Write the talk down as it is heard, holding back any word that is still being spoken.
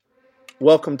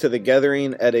Welcome to the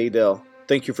gathering at Adel.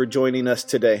 Thank you for joining us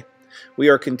today. We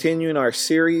are continuing our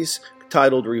series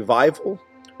titled Revival.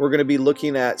 We're going to be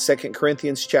looking at 2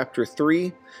 Corinthians chapter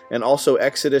 3 and also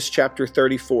Exodus chapter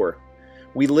 34.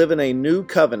 We live in a new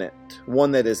covenant,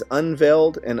 one that is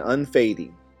unveiled and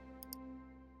unfading.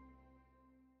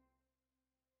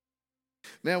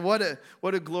 Man, what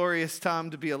a glorious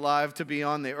time to be alive, to be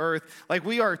on the earth. Like,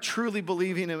 we are truly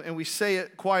believing, and we say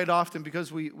it quite often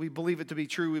because we believe it to be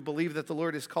true. We believe that the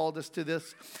Lord has called us to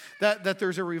this, that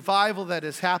there's a revival that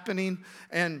is happening.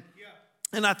 And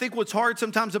I think what's hard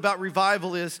sometimes about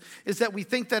revival is that we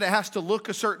think that it has to look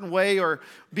a certain way, or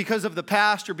because of the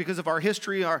past or because of our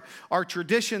history, our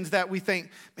traditions, that we think,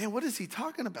 man, what is he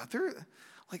talking about?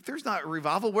 There's not a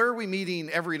revival. Where are we meeting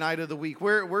every night of the week?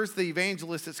 Where's the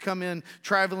evangelist that's come in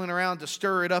traveling around to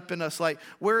stir it up in us? Like,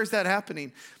 where is that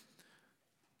happening?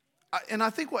 And I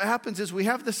think what happens is we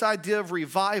have this idea of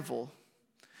revival,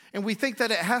 and we think that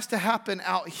it has to happen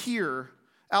out here,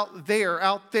 out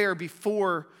there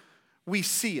before we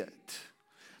see it.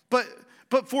 But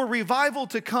for revival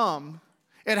to come,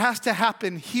 it has to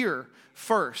happen here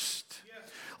first.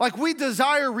 Like, we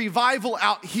desire revival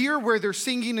out here where they're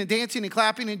singing and dancing and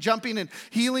clapping and jumping and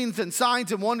healings and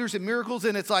signs and wonders and miracles.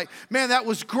 And it's like, man, that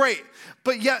was great.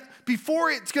 But yet, before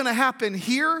it's going to happen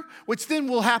here, which then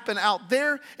will happen out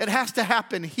there, it has to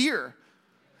happen here.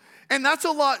 And that's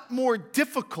a lot more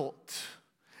difficult.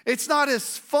 It's not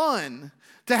as fun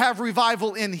to have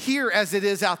revival in here as it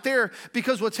is out there,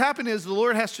 because what's happening is the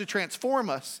Lord has to transform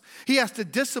us. He has to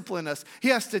discipline us. He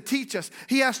has to teach us.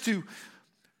 He has to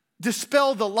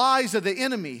dispel the lies of the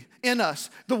enemy in us.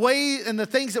 The way and the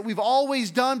things that we've always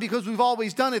done, because we've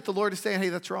always done it, the Lord is saying, hey,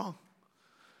 that's wrong.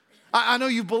 I know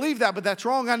you believe that, but that's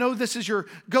wrong. I know this is your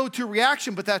go-to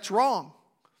reaction, but that's wrong.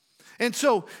 And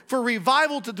so for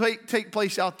revival to take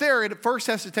place out there, it first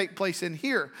has to take place in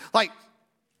here. Like,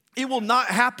 it will not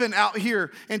happen out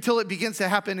here until it begins to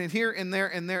happen in here and there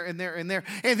and there and there and there.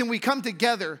 And then we come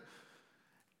together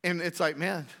and it's like,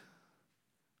 man,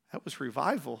 that was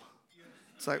revival.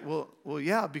 It's like, well,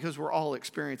 yeah, because we're all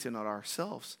experiencing it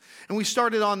ourselves. And we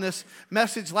started on this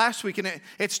message last week, and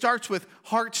it starts with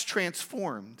hearts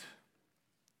transformed.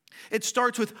 It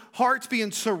starts with hearts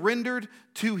being surrendered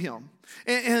to Him.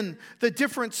 And the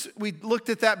difference, we looked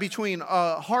at that between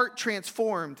heart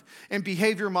transformed and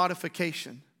behavior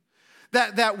modification.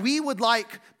 That we would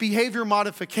like behavior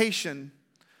modification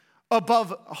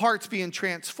above hearts being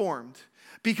transformed,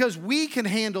 because we can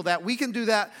handle that. We can do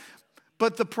that.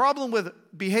 But the problem with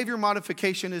behavior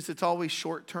modification is it's always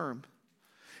short term.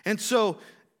 And so,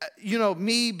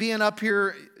 me being up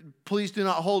here, please do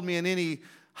not hold me in any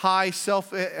high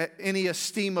any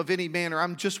esteem of any manner.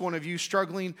 I'm just one of you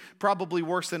struggling, probably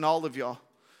worse than all of y'all.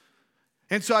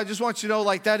 And so I just want you to know,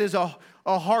 like, that is a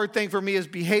hard thing for me, is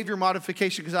behavior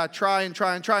modification, because I try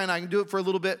and I can do it for a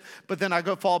little bit, but then I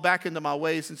fall back into my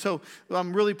ways. And so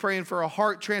I'm really praying for a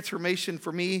heart transformation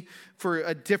for me, for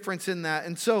a difference in that.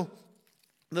 And so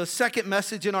the second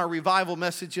message in our revival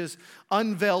message is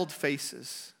Unveiled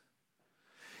Faces.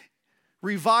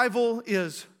 Revival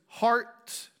is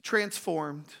hearts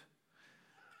transformed,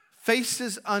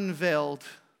 faces unveiled,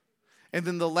 and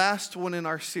then the last one in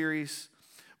our series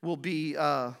will be,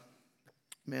 I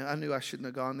knew I shouldn't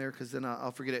have gone there because then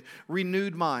I'll forget it,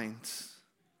 renewed minds.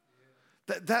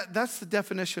 That's the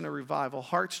definition of revival: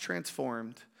 hearts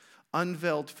transformed,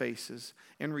 unveiled faces,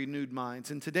 and renewed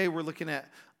minds. And today we're looking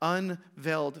at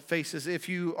unveiled faces. If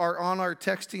you are on our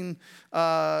texting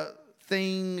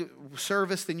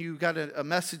service, then you got a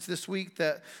message this week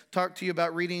that talked to you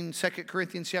about reading 2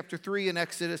 Corinthians chapter 3 and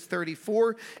Exodus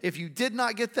 34. If you did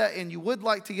not get that and you would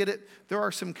like to get it, there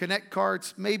are some connect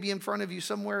cards maybe in front of you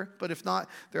somewhere, but if not,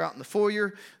 they're out in the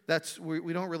foyer.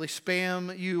 We don't really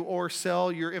spam you or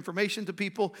sell your information to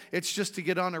people. It's just to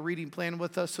get on a reading plan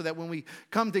with us, so that when we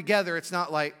come together, it's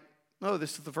not like, oh,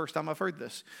 this is the first time I've heard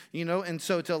this, and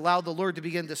so to allow the Lord to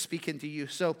begin to speak into you.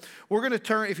 So we're going to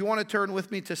turn, if you want to turn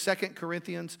with me to 2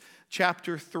 Corinthians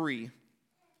chapter 3.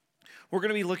 We're going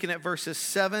to be looking at verses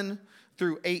 7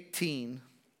 through 18.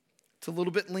 It's a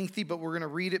little bit lengthy, but we're going to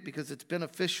read it because it's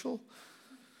beneficial.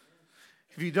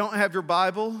 If you don't have your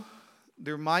Bible,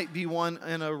 there might be one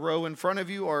in a row in front of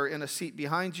you or in a seat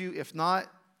behind you. If not,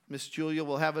 Miss Julia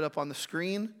will have it up on the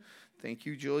screen. Thank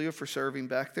you, Julia, for serving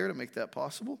back there to make that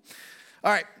possible.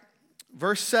 All right,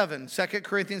 verse 7, 2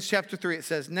 Corinthians chapter 3, it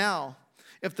says, "Now,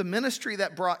 if the ministry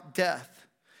that brought death,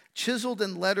 chiseled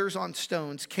in letters on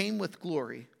stones, came with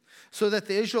glory, so that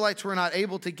the Israelites were not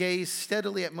able to gaze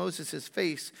steadily at Moses'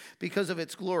 face because of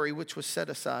its glory, which was set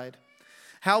aside,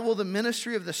 how will the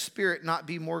ministry of the Spirit not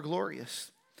be more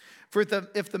glorious? For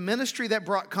if the ministry that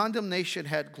brought condemnation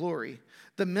had glory,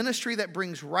 the ministry that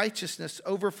brings righteousness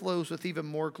overflows with even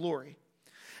more glory.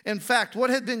 In fact,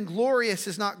 what had been glorious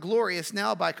is not glorious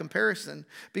now by comparison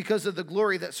because of the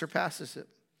glory that surpasses it.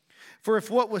 For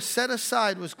if what was set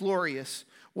aside was glorious,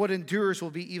 what endures will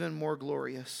be even more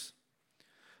glorious.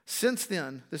 Since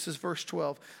then, this is verse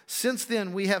 12, since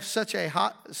then we have such a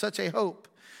hope.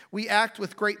 We act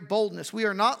with great boldness. We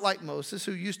are not like Moses,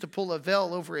 who used to pull a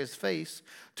veil over his face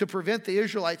to prevent the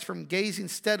Israelites from gazing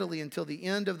steadily until the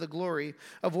end of the glory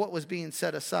of what was being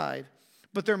set aside.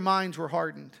 But their minds were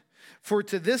hardened. For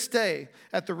to this day,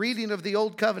 at the reading of the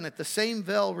old covenant, the same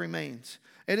veil remains.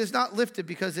 It is not lifted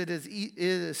because it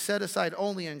is set aside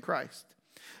only in Christ.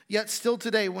 Yet still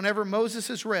today, whenever Moses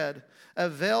is read, a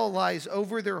veil lies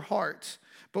over their hearts.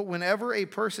 But whenever a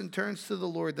person turns to the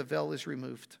Lord, the veil is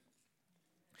removed.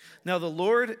 Now the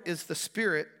Lord is the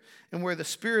Spirit, and where the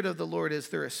Spirit of the Lord is,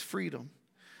 there is freedom.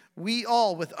 We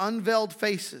all, with unveiled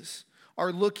faces,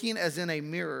 are looking as in a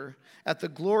mirror at the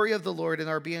glory of the Lord and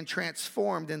are being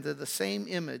transformed into the same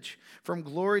image from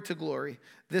glory to glory.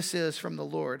 This is from the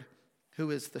Lord, who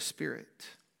is the Spirit.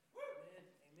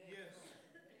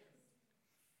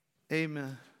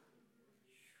 Amen.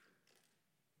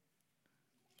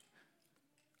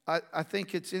 I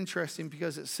think it's interesting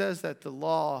because it says that the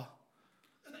law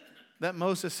that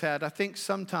Moses had, I think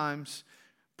sometimes,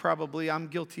 probably I'm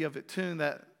guilty of it too,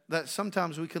 that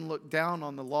sometimes we can look down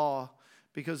on the law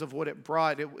because of what it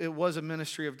brought. It was a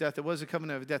ministry of death. It was a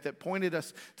covenant of death. It pointed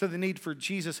us to the need for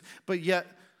Jesus. But yet,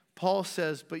 Paul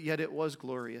says, but yet it was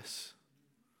glorious.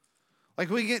 Like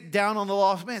we get down on the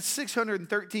law. Man,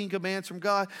 613 commands from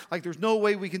God. Like there's no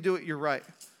way we can do it. You're right.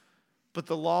 But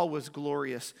the law was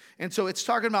glorious. And so it's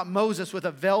talking about Moses with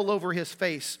a veil over his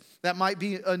face. That might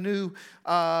be a new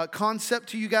concept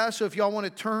to you guys. So if y'all want to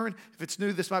turn, if it's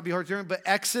new, this might be hard to turn. But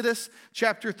Exodus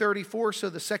chapter 34, so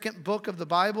the second book of the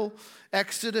Bible,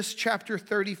 Exodus chapter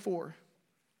 34.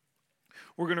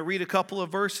 We're going to read a couple of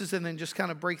verses and then just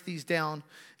kind of break these down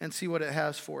and see what it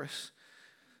has for us.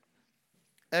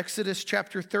 Exodus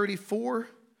chapter 34.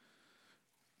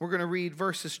 We're going to read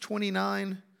verses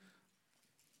 29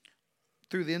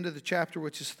 through the end of the chapter,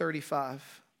 which is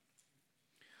 35.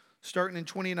 Starting in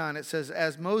 29, it says,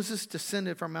 as Moses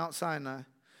descended from Mount Sinai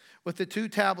with the 2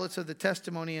 tablets of the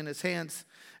testimony in his hands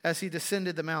as he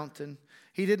descended the mountain,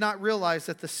 he did not realize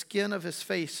that the skin of his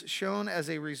face shone as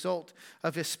a result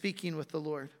of his speaking with the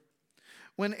Lord.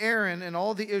 When Aaron and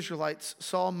all the Israelites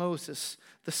saw Moses,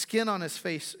 the skin on his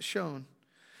face shone.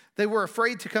 They were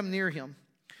afraid to come near him.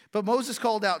 But Moses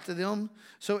called out to them.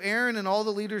 So Aaron and all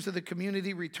the leaders of the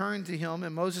community returned to him,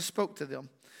 and Moses spoke to them.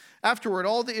 Afterward,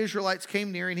 all the Israelites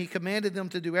came near, and he commanded them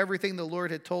to do everything the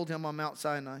Lord had told him on Mount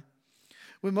Sinai.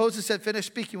 When Moses had finished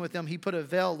speaking with them, he put a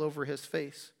veil over his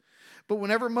face. But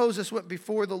whenever Moses went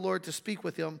before the Lord to speak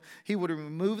with him, he would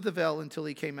remove the veil until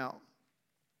he came out.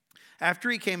 After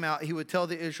he came out, he would tell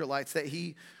the Israelites that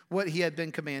what he had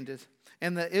been commanded.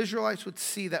 And the Israelites would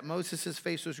see that Moses'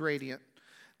 face was radiant.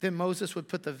 Then Moses would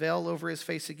put the veil over his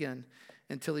face again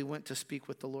until he went to speak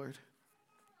with the Lord.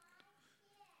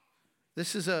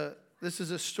 This is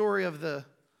a story of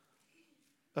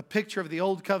a picture of the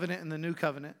old covenant and the new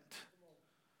covenant.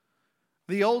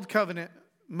 The old covenant,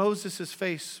 Moses'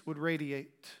 face would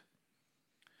radiate.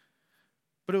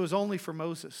 But it was only for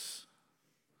Moses.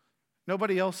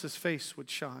 Nobody else's face would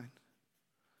shine.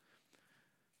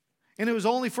 And it was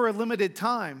only for a limited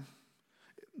time.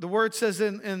 The word says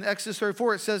in Exodus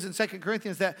 34, it says in 2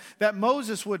 Corinthians that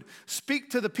Moses would speak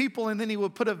to the people and then he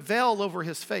would put a veil over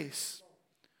his face.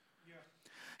 Yeah.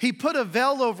 He put a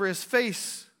veil over his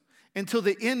face until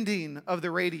the ending of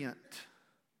the radiant.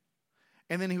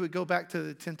 And then he would go back to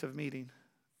the tent of meeting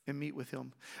and meet with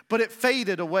him. But it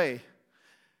faded away.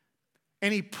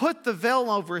 And he put the veil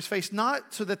over his face,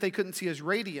 not so that they couldn't see his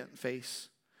radiant face,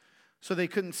 so they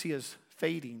couldn't see his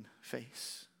fading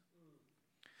face.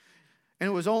 And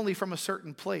it was only from a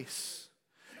certain place.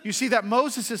 You see that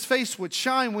Moses' face would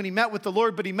shine when he met with the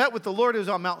Lord, but he met with the Lord, it was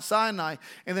on Mount Sinai.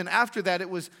 And then after that, it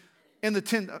was in the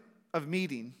tent of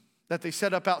meeting that they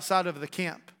set up outside of the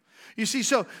camp. You see,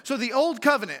 so the old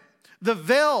covenant, the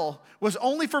veil was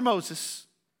only for Moses.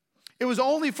 It was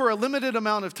only for a limited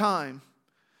amount of time.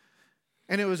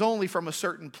 And it was only from a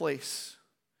certain place.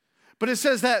 But it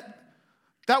says that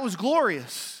was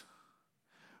glorious.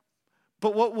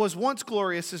 But what was once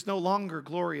glorious is no longer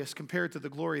glorious compared to the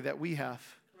glory that we have.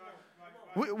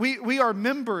 We are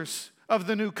members of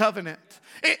the new covenant.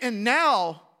 And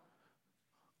now,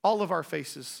 all of our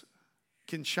faces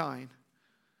can shine.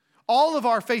 All of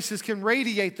our faces can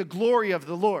radiate the glory of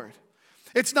the Lord.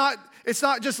 It's not It's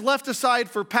not just left aside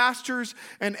for pastors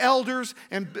and elders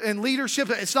and leadership.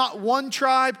 It's not one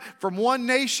tribe from one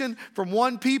nation, from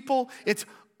one people. It's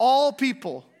all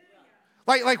people.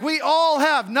 Like we all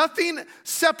have. Nothing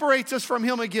separates us from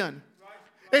him again.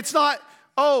 It's not,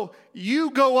 oh,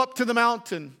 you go up to the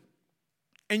mountain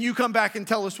and you come back and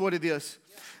tell us what it is.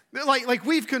 Like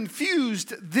we've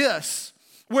confused this,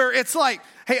 where it's like,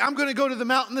 hey, I'm going to go to the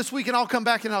mountain this week and I'll come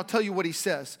back and I'll tell you what he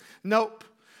says. Nope.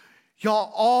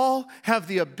 Y'all all have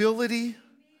the ability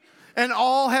and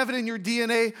all have it in your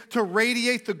DNA to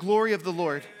radiate the glory of the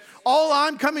Lord. All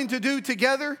I'm coming to do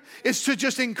together is to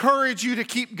just encourage you to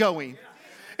keep going.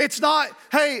 It's not,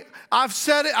 hey, I've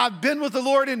said it, I've been with the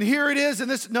Lord and here it is and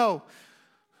this. No,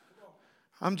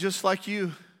 I'm just like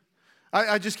you.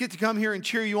 I just get to come here and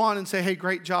cheer you on and say, hey,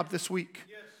 great job this week.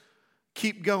 Yes.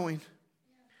 Keep going.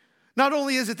 Not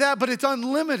only is it that, but it's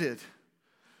unlimited.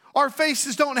 Our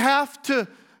faces don't have to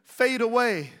fade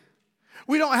away.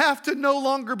 We don't have to no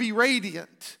longer be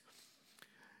radiant.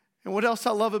 And what else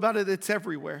I love about it, it's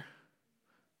everywhere.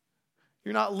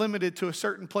 You're not limited to a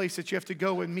certain place that you have to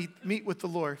go and meet with the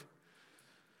Lord.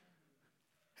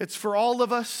 It's for all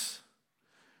of us,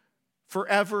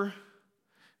 forever,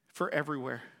 for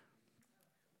everywhere.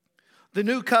 The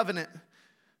new covenant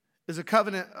is a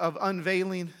covenant of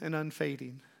unveiling and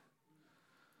unfading.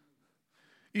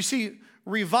 You see,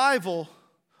 revival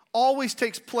always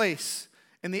takes place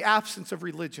in the absence of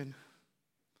religion.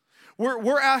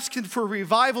 We're asking for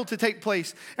revival to take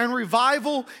place, and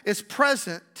revival is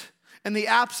present in the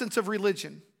absence of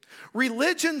religion.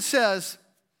 Religion says,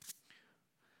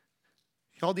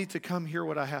 y'all need to come hear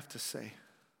what I have to say.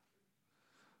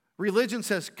 Religion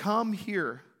says, come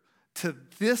here to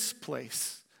this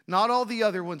place, not all the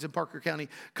other ones in Parker County.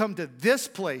 Come to this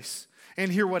place and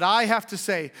hear what I have to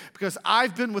say, because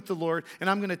I've been with the Lord and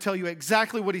I'm going to tell you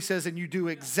exactly what he says and you do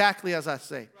exactly as I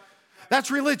say.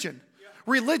 That's religion.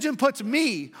 Religion puts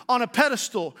me on a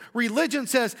pedestal. Religion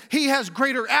says he has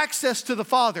greater access to the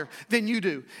Father than you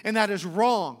do, and that is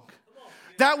wrong.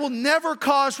 That will never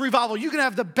cause revival. You can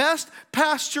have the best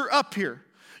pastor up here.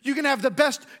 You can have the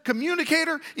best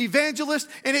communicator, evangelist,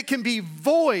 and it can be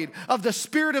void of the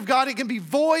Spirit of God. It can be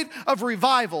void of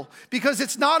revival, because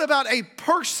it's not about a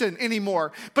person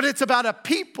anymore, but it's about a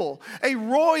people, a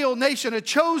royal nation, a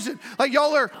chosen. Like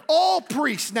y'all are all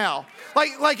priests now.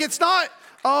 Like it's not,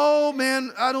 oh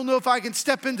man, I don't know if I can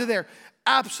step into there.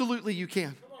 Absolutely you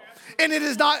can. And it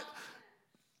is not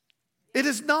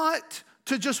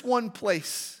to just one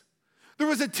place. There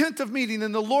was a tent of meeting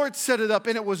and the Lord set it up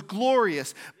and it was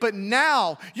glorious. But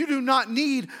now you do not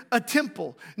need a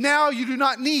temple. Now you do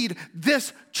not need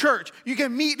this church. You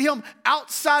can meet him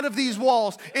outside of these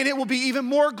walls and it will be even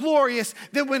more glorious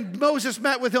than when Moses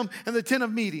met with him in the tent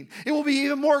of meeting. It will be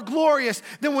even more glorious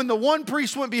than when the one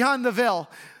priest went behind the veil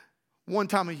one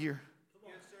time a year.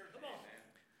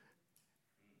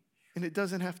 And it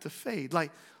doesn't have to fade.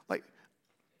 Like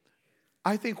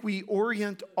I think we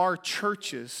orient our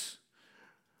churches.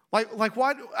 Like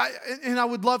why? And I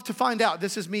would love to find out.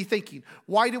 This is me thinking.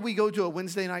 Why did we go to a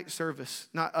Wednesday night service?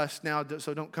 Not us now,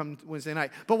 so don't come Wednesday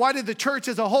night. But why did the church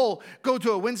as a whole go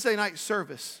to a Wednesday night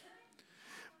service?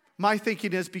 My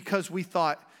thinking is because we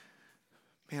thought,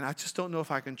 man, I just don't know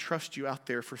if I can trust you out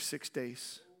there for 6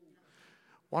 days.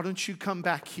 Why don't you come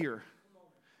back here?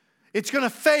 It's going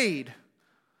to fade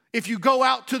if you go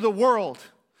out to the world.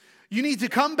 You need to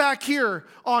come back here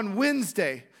on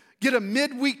Wednesday. Get a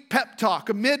midweek pep talk,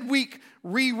 a midweek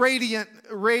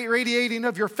radiating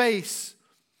of your face.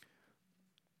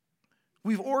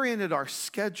 We've oriented our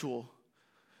schedule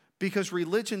because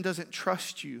religion doesn't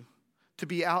trust you to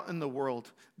be out in the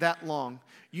world that long.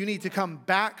 You need to come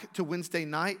back to Wednesday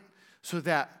night so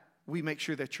that we make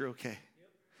sure that you're okay.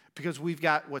 Because we've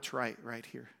got what's right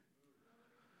here.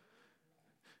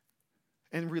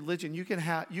 And religion, you can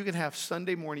have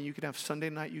Sunday morning, you can have Sunday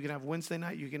night, you can have Wednesday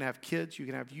night, you can have kids, you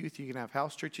can have youth, you can have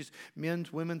house churches,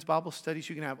 men's, women's Bible studies,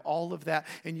 you can have all of that,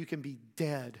 and you can be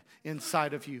dead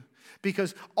inside of you.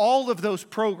 Because all of those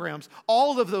programs,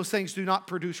 all of those things do not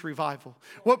produce revival.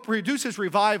 What produces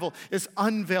revival is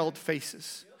unveiled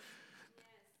faces.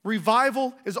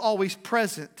 Revival is always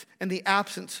present in the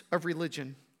absence of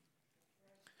religion.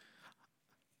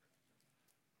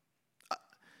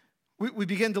 We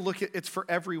begin to look at, it's for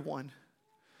everyone.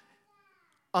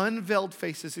 Unveiled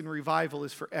faces in revival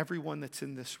is for everyone that's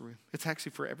in this room. It's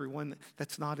actually for everyone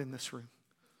that's not in this room.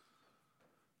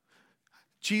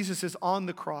 Jesus is on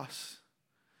the cross.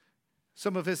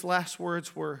 Some of his last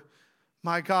words were,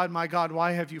 my God,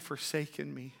 why have you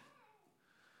forsaken me?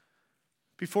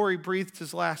 Before he breathed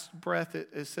his last breath,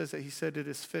 it says that he said, it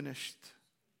is finished.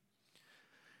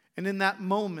 And in that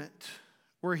moment,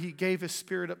 where he gave his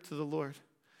spirit up to the Lord,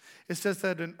 it says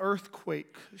that an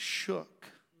earthquake shook.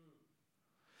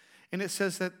 And it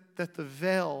says that the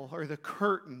veil or the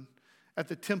curtain at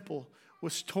the temple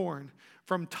was torn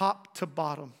from top to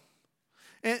bottom.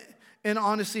 And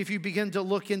honestly, if you begin to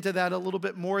look into that a little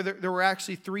bit more, there were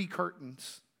actually 3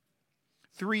 curtains,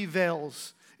 3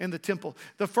 veils in the temple.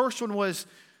 The first one was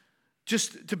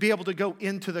just to be able to go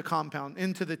into the compound,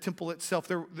 into the temple itself.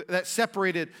 That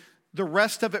separated the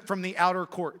rest of it from the outer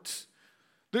courts.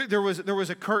 There was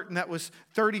a curtain that was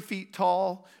 30 feet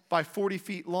tall by 40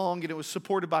 feet long, and it was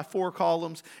supported by 4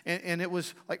 columns, and it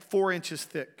was like 4 inches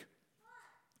thick.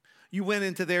 You went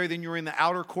into there, then you were in the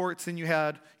outer courts, then you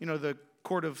had, the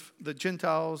court of the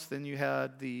Gentiles, then you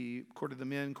had the court of the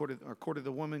men, court of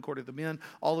the women, court of the men,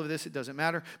 all of this, it doesn't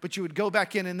matter. But you would go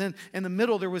back in, and then in the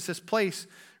middle there was this place,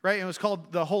 right? And it was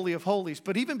called the Holy of Holies.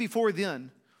 But even before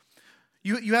then,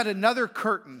 you had another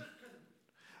curtain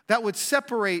that would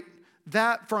separate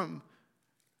that from,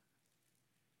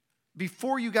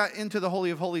 before you got into the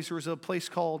Holy of Holies, there was a place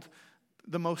called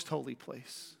the Most Holy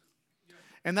Place.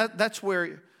 And that's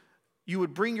where you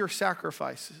would bring your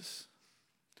sacrifices.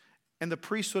 And the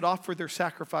priests would offer their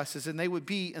sacrifices, and they would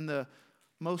be in the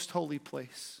most holy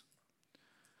place.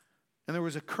 And there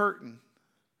was a curtain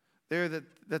there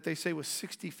that they say was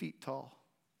 60 feet tall.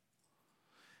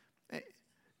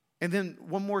 And then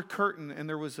one more curtain, and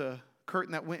there was a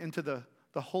curtain that went into the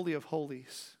Holy of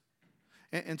Holies.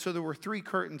 And so there were 3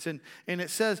 curtains, and it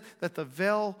says that the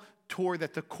veil tore,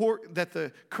 that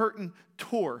the curtain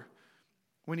tore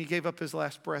when he gave up his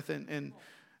last breath. And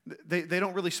they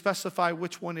don't really specify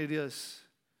which one it is.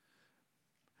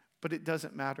 But it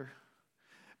doesn't matter.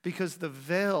 Because the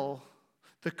veil,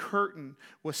 the curtain,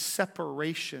 was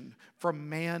separation from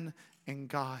man and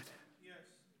God.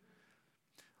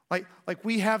 Yes. Like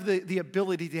we have the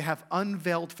ability to have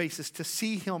unveiled faces, to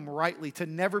see him rightly, to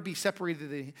never be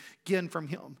separated again from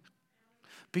him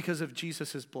because of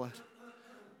Jesus' blood.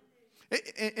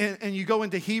 And you go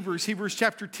into Hebrews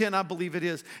chapter 10, I believe it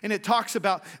is, and it talks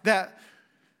about that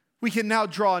we can now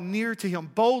draw near to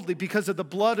him boldly because of the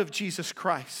blood of Jesus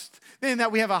Christ. And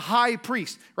that we have a high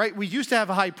priest, right? We used to have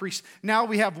a high priest. Now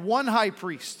we have one high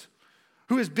priest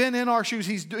who has been in our shoes.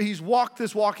 He's walked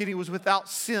this walk, and he was without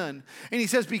sin. And he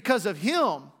says, because of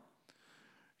him,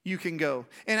 you can go.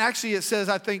 And actually it says,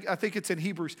 I think it's in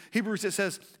Hebrews. Hebrews, it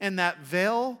says, and that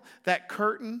veil, that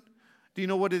curtain, do you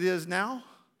know what it is now?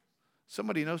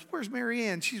 Somebody knows. Where's Mary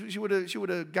Ann? She would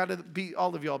have got to beat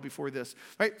all of y'all before this,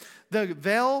 right? The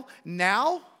veil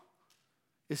now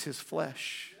is his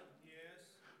flesh. Yes.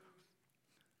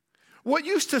 What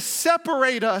used to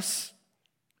separate us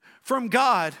from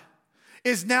God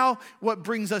is now what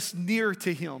brings us near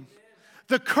to him.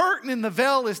 The curtain in the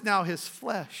veil is now his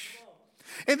flesh.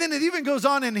 And then it even goes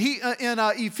on in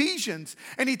Ephesians,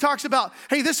 and he talks about,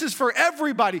 hey, this is for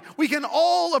everybody. We can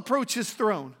all approach his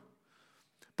throne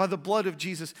by the blood of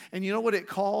Jesus. And you know what it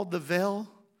called the veil?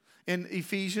 In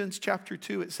Ephesians chapter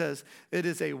 2, it says it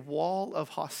is a wall of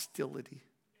hostility.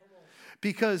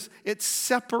 Because it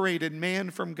separated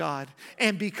man from God.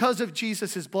 And because of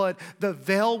Jesus' blood, the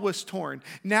veil was torn.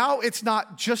 Now it's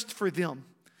not just for them,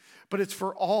 but it's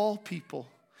for all people.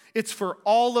 It's for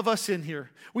all of us in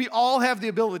here. We all have the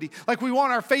ability. Like we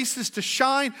want our faces to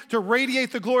shine, to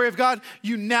radiate the glory of God.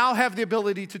 You now have the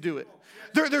ability to do it.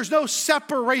 There's no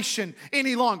separation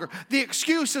any longer. The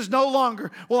excuse is no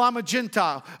longer, well, I'm a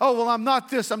Gentile. Oh, well, I'm not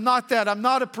this, I'm not that. I'm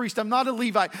not a priest, I'm not a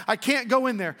Levite. I can't go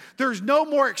in there. There's no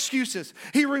more excuses.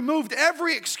 He removed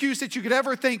every excuse that you could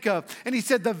ever think of. And he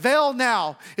said the veil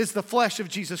now is the flesh of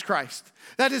Jesus Christ.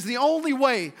 That is the only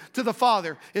way to the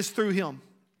Father, is through him.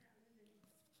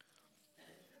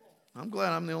 I'm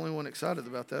glad I'm the only one excited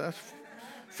about that. That's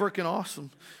freaking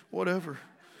awesome. Whatever.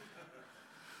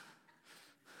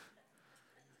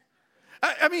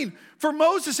 I mean, for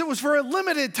Moses, it was for a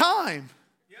limited time.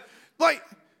 Yep. Like,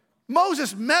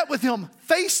 Moses met with him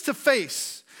face to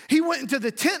face. He went into the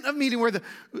tent of meeting where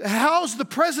housed the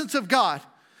presence of God.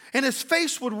 And his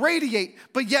face would radiate,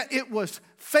 but yet it was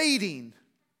fading.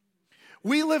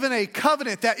 We live in a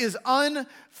covenant that is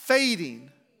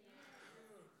unfading.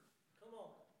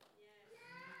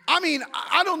 I mean,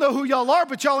 I don't know who y'all are,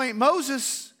 but y'all ain't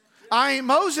Moses. I ain't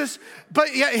Moses,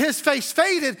 but yet his face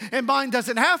faded and mine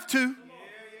doesn't have to.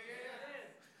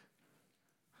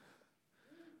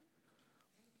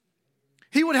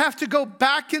 He would have to go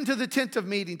back into the tent of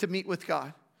meeting to meet with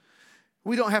God.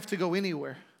 We don't have to go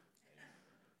anywhere.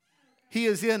 He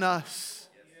is in us.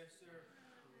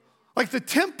 Like the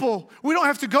temple, we don't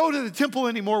have to go to the temple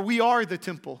anymore. We are the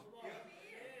temple.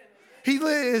 He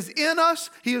is in us.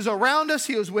 He is around us.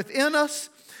 He is within us.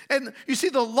 And you see,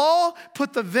 the law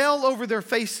put the veil over their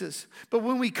faces. But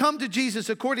when we come to Jesus,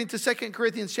 according to 2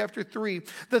 Corinthians chapter 3,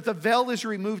 that the veil is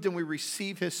removed and we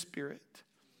receive his Spirit.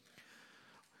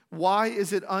 Why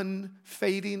is it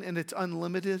unfading and it's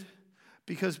unlimited?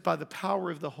 Because by the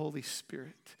power of the Holy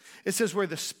Spirit. It says where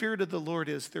the Spirit of the Lord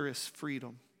is, there is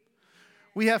freedom.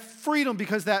 We have freedom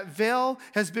because that veil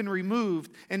has been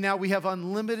removed and now we have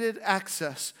unlimited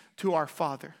access to our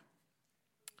Father.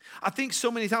 I think so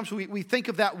many times we think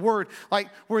of that word like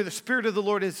where the Spirit of the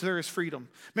Lord is, there is freedom.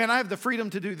 Man, I have the freedom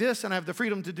to do this and I have the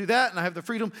freedom to do that and I have the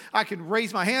freedom. I can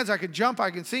raise my hands, I can jump,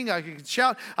 I can sing, I can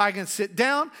shout, I can sit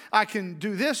down, I can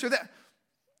do this or that.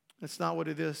 That's not what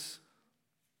it is.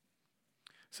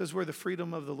 It says where the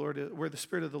freedom of the Lord is, where the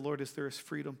Spirit of the Lord is, there is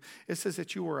freedom. It says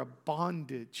that you are a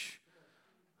bond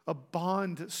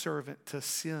servant to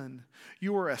sin.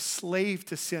 You are a slave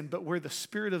to sin, but where the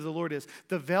Spirit of the Lord is,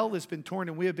 the veil has been torn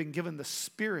and we have been given the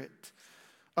Spirit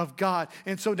of God.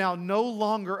 And so now no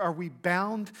longer are we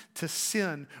bound to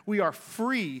sin. We are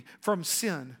free from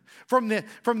sin. From the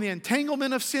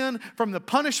entanglement of sin, from the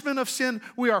punishment of sin,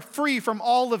 we are free from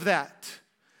all of that.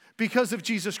 Because of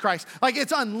Jesus Christ. Like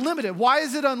it's unlimited. Why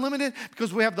is it unlimited?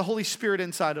 Because we have the Holy Spirit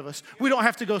inside of us. We don't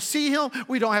have to go see him.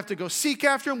 We don't have to go seek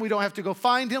after him. We don't have to go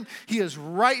find him. He is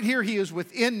right here. He is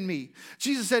within me.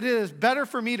 Jesus said it is better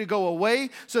for me to go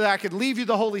away so that I could leave you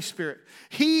the Holy Spirit.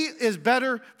 He is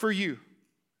better for you.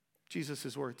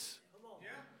 Jesus' words.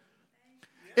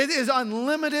 It is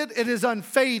unlimited. It is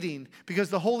unfading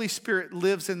because the Holy Spirit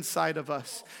lives inside of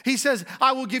us. He says,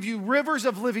 I will give you rivers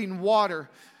of living water.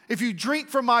 If you drink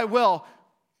from my well,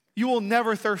 you will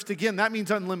never thirst again. That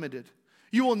means unlimited.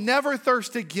 You will never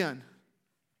thirst again.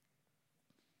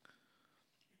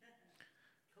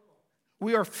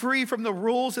 We are free from the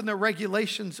rules and the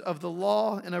regulations of the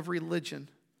law and of religion.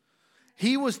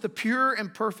 He was the pure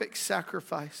and perfect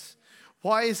sacrifice.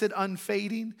 Why is it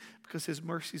unfading? Because his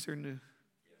mercies are new.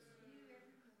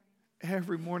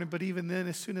 Every morning, but even then,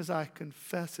 as soon as I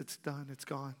confess, it's done, it's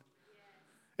gone.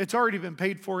 It's already been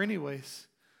paid for anyways.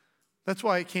 That's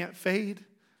why it can't fade.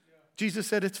 Jesus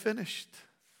said it's finished.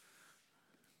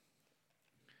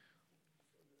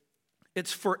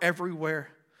 It's for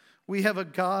everywhere. We have a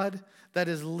God that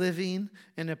is living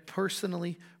and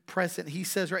personally present. He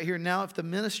says right here, now if the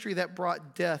ministry that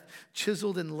brought death,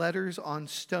 chiseled in letters on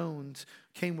stones,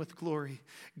 came with glory.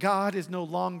 God is no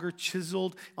longer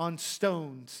chiseled on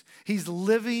stones. He's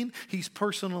living. He's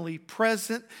personally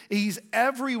present. He's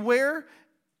everywhere,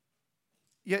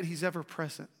 yet he's ever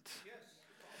present.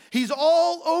 He's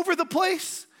all over the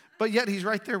place, but yet he's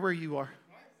right there where you are.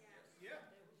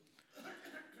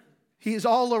 He is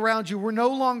all around you. We're no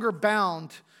longer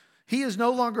bound. He is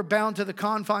no longer bound to the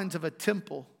confines of a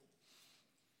temple.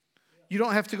 You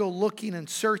don't have to go looking and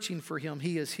searching for him.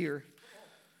 He is here.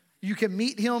 You can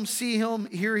meet him, see him,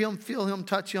 hear him, feel him,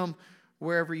 touch him,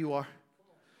 wherever you are.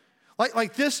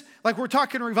 Like this, like we're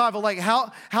talking revival, like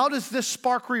how does this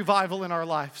spark revival in our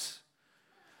lives?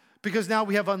 Because now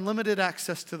we have unlimited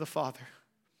access to the Father.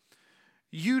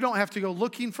 You don't have to go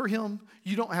looking for him.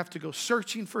 You don't have to go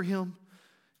searching for him.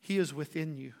 He is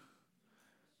within you.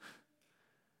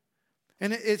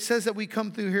 And it says that we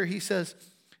come through here, he says,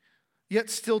 yet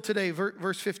still today,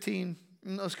 verse 15,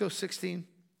 let's go 16.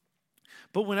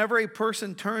 But whenever a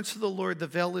person turns to the Lord, the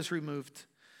veil is removed.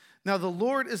 Now the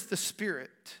Lord is the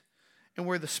Spirit, and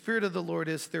where the Spirit of the Lord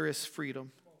is, there is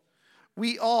freedom.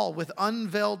 We all, with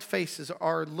unveiled faces,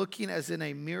 are looking as in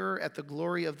a mirror at the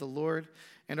glory of the Lord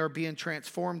and are being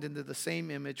transformed into the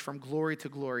same image from glory to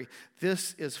glory.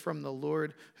 This is from the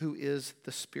Lord who is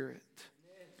the Spirit.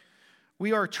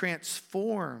 We are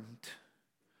transformed.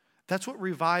 That's what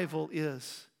revival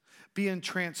is, being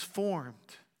transformed.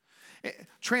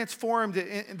 Transformed,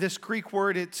 this Greek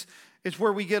word, it's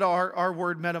where we get our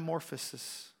word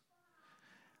metamorphosis.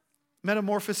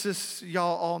 Metamorphosis,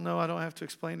 y'all all know. I don't have to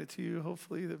explain it to you.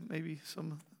 Hopefully, that maybe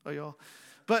some of y'all.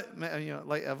 But,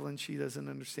 like Evelyn, she doesn't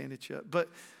understand it yet. But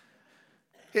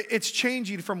it's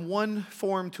changing from one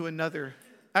form to another.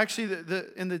 Actually,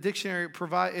 in the dictionary,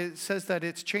 it says that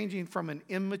it's changing from an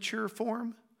immature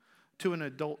form to an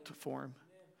adult form.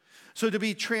 So to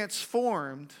be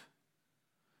transformed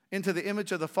into the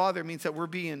image of the Father means that we're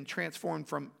being transformed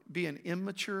from being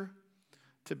immature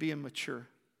to being mature.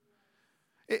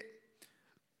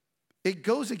 It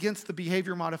goes against the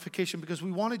behavior modification because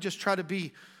we want to just try to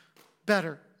be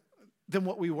better than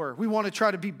what we were. We want to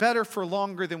try to be better for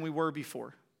longer than we were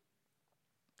before.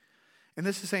 And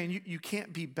this is saying you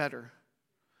can't be better.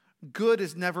 Good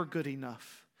is never good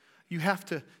enough. You have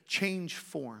to change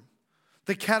form.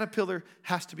 The caterpillar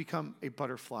has to become a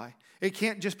butterfly. It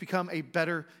can't just become a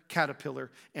better caterpillar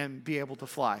and be able to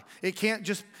fly. It can't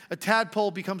just, a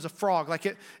tadpole becomes a frog. Like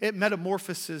it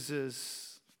metamorphoses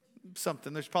is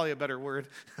something. There's probably a better word,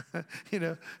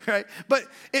 right? But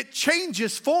it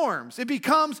changes forms. It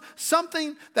becomes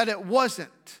something that it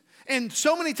wasn't. And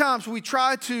so many times we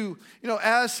try to,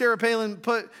 as Sarah Palin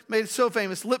made it so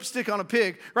famous, lipstick on a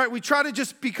pig, right? We try to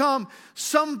just become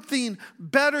something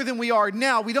better than we are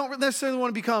now. We don't necessarily want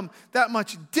to become that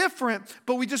much different,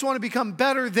 but we just want to become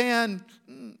better than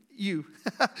you.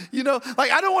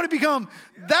 Like I don't want to become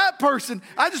that person.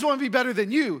 I just want to be better than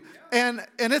you. And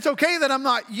it's okay that I'm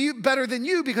not better than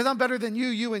you because I'm better than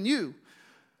you, and you.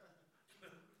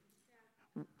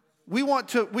 We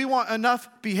want enough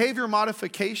behavior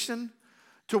modification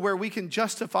to where we can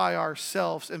justify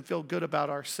ourselves and feel good about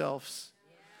ourselves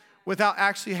without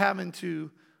actually having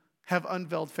to have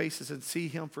unveiled faces and see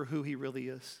him for who he really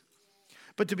is.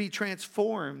 But to be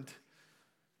transformed,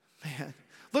 man.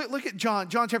 Look at John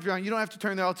chapter 9. You don't have to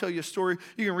turn there. I'll tell you a story.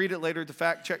 You can read it later to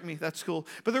fact check me. That's cool.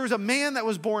 But there was a man that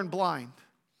was born blind.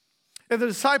 And the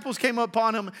disciples came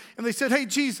upon him and they said, hey,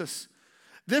 Jesus,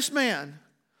 this man,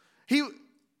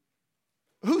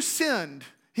 who sinned,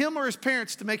 him or his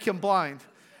parents, to make him blind?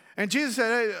 And Jesus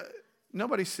said, hey,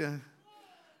 nobody sinned.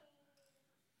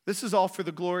 This is all for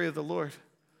the glory of the Lord.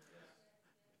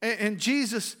 And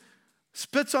Jesus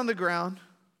spits on the ground,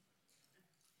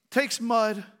 takes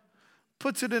mud,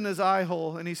 puts it in his eye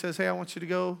hole, and he says, hey, I want you to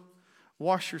go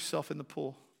wash yourself in the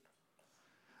pool.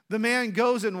 The man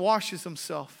goes and washes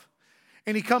himself.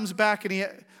 And he comes back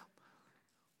and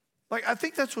I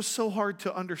think that's what's so hard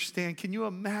to understand. Can you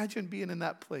imagine being in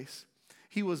that place?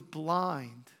 He was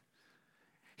blind.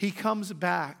 He comes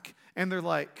back and they're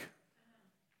like,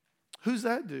 who's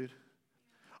that dude?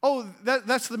 Oh,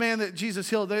 that's the man that Jesus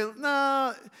healed.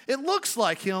 Nah, it looks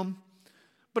like him,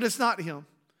 but it's not him.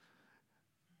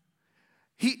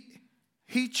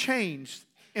 He changed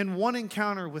in one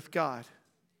encounter with God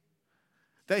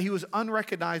that he was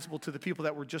unrecognizable to the people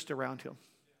that were just around him.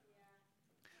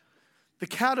 The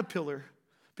caterpillar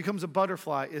becomes a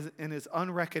butterfly and is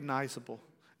unrecognizable.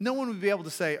 No one would be able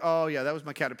to say, oh yeah, that was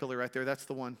my caterpillar right there. That's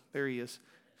the one. There he is.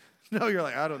 No, you're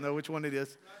like, I don't know which one it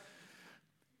is.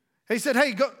 He said,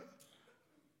 hey, go.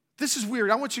 This is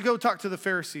weird. I want you to go talk to the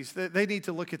Pharisees. They need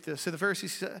to look at this. So the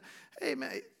Pharisees said, hey,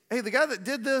 man, the guy that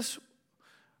did this,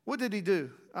 what did he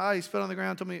do? He spit on the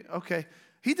ground, told me, okay.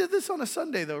 He did this on a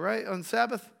Sunday though, right? On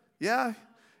Sabbath? Yeah.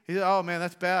 He said, oh man,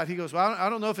 that's bad. He goes, well, I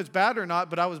don't know if it's bad or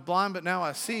not, but I was blind, but now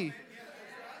I see.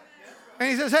 And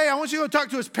he says, hey, I want you to go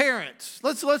talk to his parents.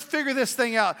 Let's figure this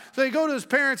thing out. So they go to his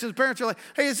parents, and his parents are like,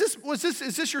 hey, is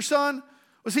this your son?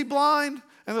 Was he blind?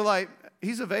 And they're like,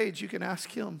 he's of age, you can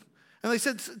ask him. And they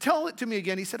said, tell it to me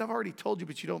again. He said, I've already told you,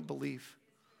 but you don't believe.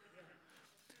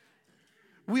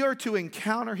 We are to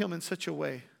encounter him in such a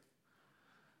way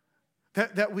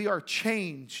that we are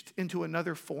changed into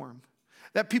another form.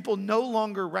 That people no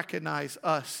longer recognize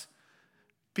us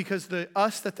because the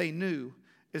us that they knew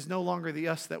is no longer the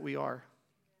us that we are.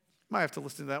 Might have to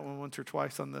listen to that one once or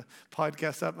twice on the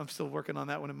podcast app. I'm still working on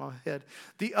that one in my head.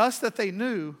 The us that they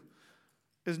knew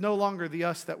is no longer the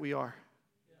us that we are.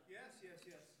 Yes.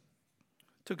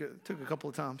 Took a couple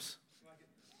of times.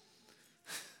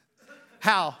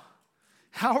 How?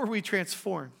 How are we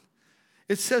transformed?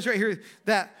 It says right here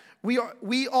that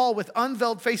we all with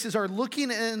unveiled faces are looking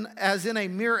in as in a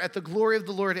mirror at the glory of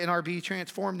the Lord and are being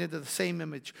transformed into the same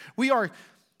image. We are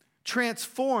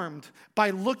transformed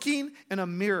by looking in a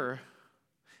mirror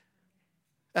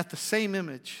at the same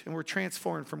image, and we're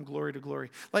transformed from glory to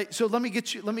glory. So let me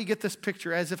get this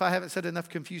picture, as if I haven't said enough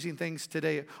confusing things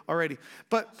today already.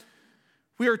 But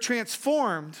we are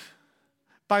transformed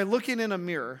by looking in a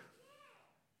mirror.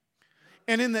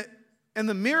 And in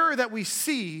the mirror that we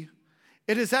see,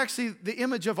 it is actually the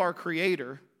image of our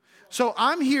Creator. So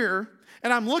I'm here,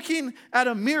 and I'm looking at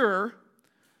a mirror,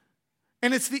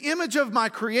 and it's the image of my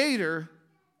Creator,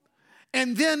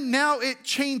 and then now it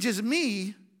changes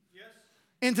me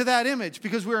into that image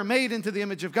because we are made into the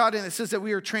image of God, and it says that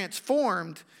we are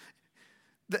transformed,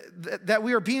 that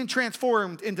we are being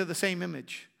transformed into the same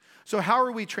image. So how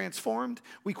are we transformed?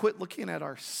 We quit looking at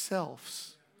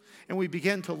ourselves, and we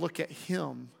begin to look at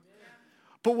Him.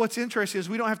 But what's interesting is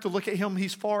we don't have to look at Him.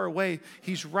 He's far away.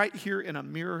 He's right here in a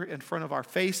mirror in front of our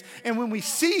face. And when we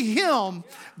see Him,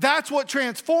 that's what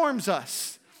transforms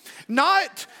us.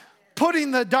 Not putting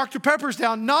the Dr. Peppers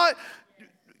down, not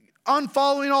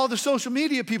unfollowing all the social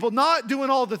media people, not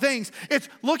doing all the things. It's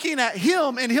looking at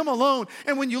Him and Him alone.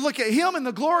 And when you look at Him and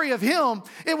the glory of Him,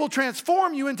 it will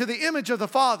transform you into the image of the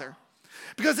Father.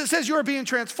 Because it says you are being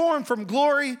transformed from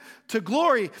glory to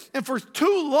glory. And for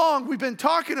too long, we've been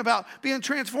talking about being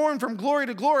transformed from glory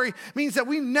to glory. Means that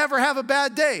we never have a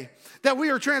bad day. That we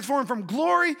are transformed from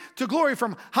glory to glory,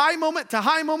 from high moment to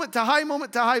high moment to high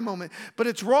moment to high moment. But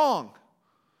it's wrong.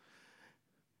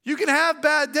 You can have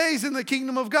bad days in the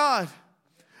kingdom of God.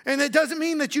 And it doesn't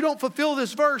mean that you don't fulfill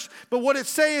this verse. But what it's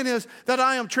saying is that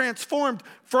I am transformed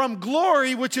from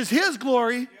glory, which is His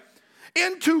glory,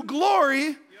 into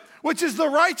glory, which is the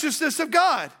righteousness of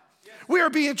God. We are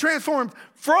being transformed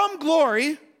from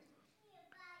glory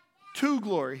to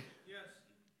glory.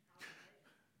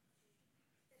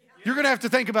 You're going to have to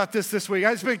think about this week.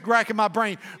 I've just been racking my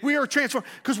brain. We are transformed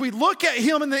because we look at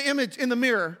Him in the image, in the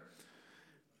mirror,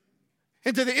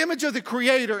 into the image of the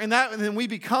Creator, and then we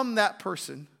become that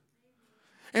person.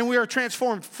 And we are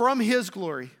transformed from His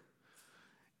glory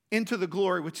into the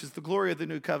glory, which is the glory of the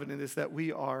new covenant, is that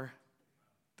we are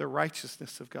the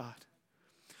righteousness of God.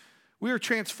 We are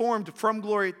transformed from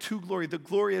glory to glory. The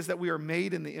glory is that we are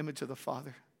made in the image of the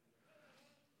Father.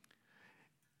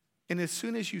 And as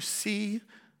soon as you see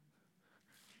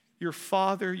your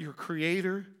Father, your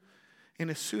Creator, and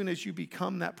as soon as you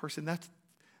become that person,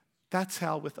 that's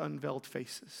how with Unveiled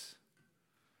Faces.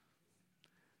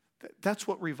 That's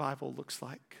what revival looks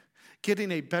like.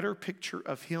 Getting a better picture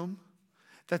of Him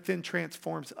that then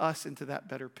transforms us into that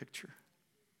better picture.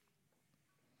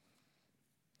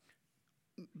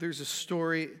 There's a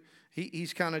story,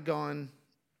 he's kind of gone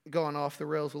off the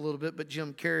rails a little bit, but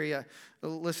Jim Carrey, I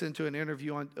listened to an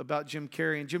interview about Jim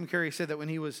Carrey, and Jim Carrey said that when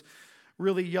he was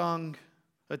really young,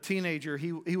 a teenager,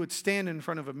 he would stand in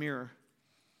front of a mirror,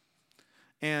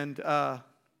 and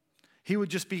he would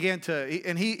just begin to,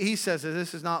 and he says that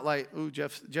this is not like, ooh,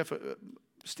 Jeff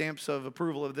stamps of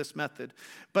approval of this method,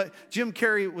 but Jim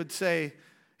Carrey would say,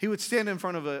 he would stand in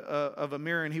front of a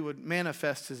mirror and he would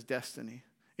manifest his destiny.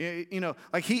 You know,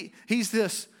 like he's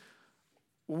this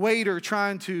waiter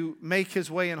trying to make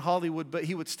his way in Hollywood, but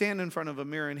he would stand in front of a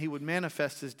mirror and he would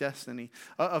manifest his destiny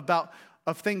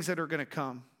of things that are going to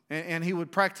come. And he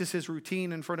would practice his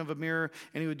routine in front of a mirror,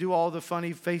 and he would do all the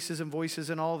funny faces and voices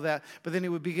and all of that. But then he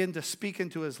would begin to speak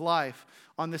into his life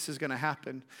on this is going to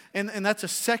happen. And that's a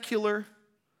secular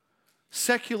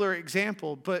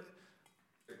example, but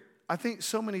I think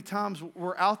so many times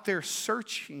we're out there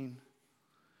searching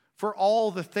for all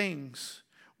the things.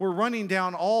 We're running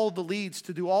down all the leads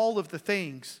to do all of the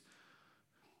things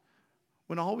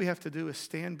when all we have to do is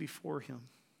stand before Him.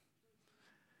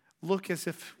 Look as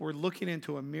if we're looking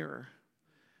into a mirror,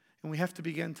 and we have to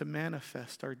begin to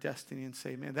manifest our destiny and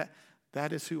say, man,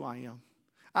 that is who I am.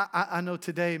 I know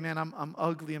today, man, I'm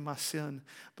ugly in my sin,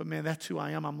 but man, that's who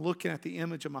I am. I'm looking at the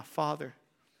image of my Father,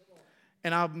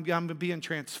 and I'm being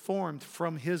transformed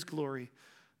from His glory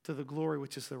to the glory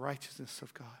which is the righteousness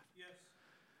of God.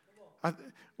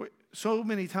 So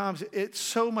many times, it's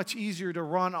so much easier to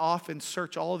run off and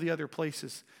search all the other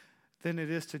places than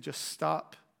it is to just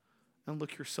stop and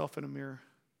look yourself in a mirror.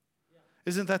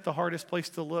 Isn't that the hardest place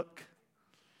to look?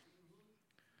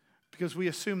 Because we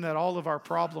assume that all of our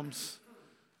problems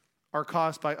are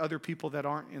caused by other people that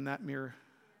aren't in that mirror.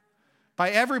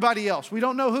 By everybody else. We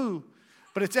don't know who,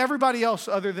 but it's everybody else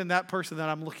other than that person that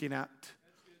I'm looking at.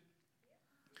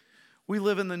 We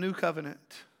live in the new covenant.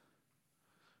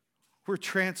 We're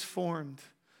transformed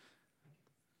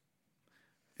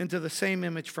into the same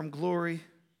image from glory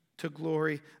to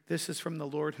glory. This is from the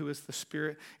Lord who is the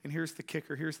Spirit. And here's the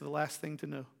kicker. Here's the last thing to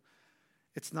know.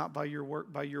 It's not by your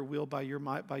work, by your will, by your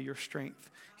might, by your strength.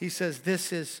 He says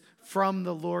this is from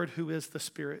the Lord who is the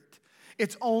Spirit.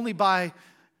 It's only by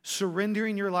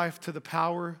surrendering your life to the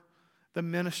power, the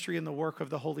ministry, and the work of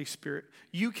the Holy Spirit.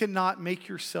 You cannot make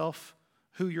yourself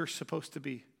who you're supposed to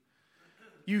be.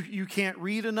 You can't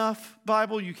read enough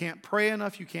Bible. You can't pray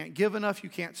enough. You can't give enough. You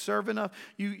can't serve enough.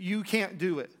 You can't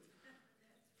do it.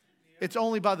 It's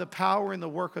only by the power and the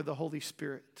work of the Holy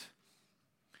Spirit.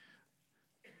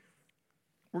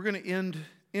 We're going to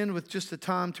end with just a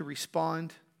time to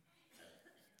respond.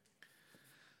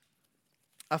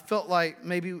 I felt like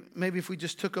maybe if we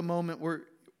just took a moment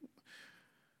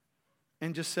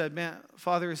and just said, man,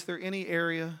 Father, is there any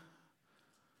area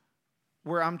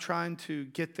where I'm trying to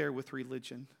get there with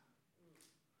religion?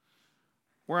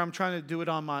 Where I'm trying to do it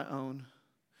on my own?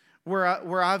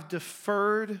 Where I've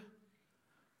deferred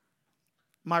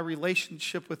my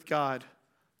relationship with God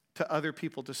to other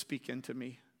people to speak into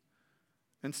me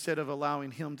instead of allowing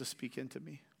Him to speak into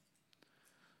me?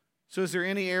 So is there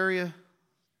any area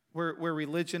where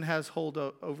religion has hold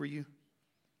over you?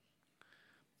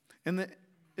 And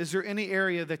is there any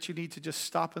area that you need to just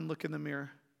stop and look in the mirror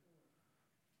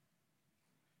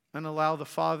and allow the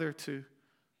Father to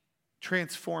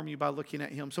transform you by looking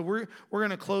at him. So we're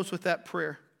going to close with that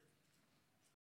prayer.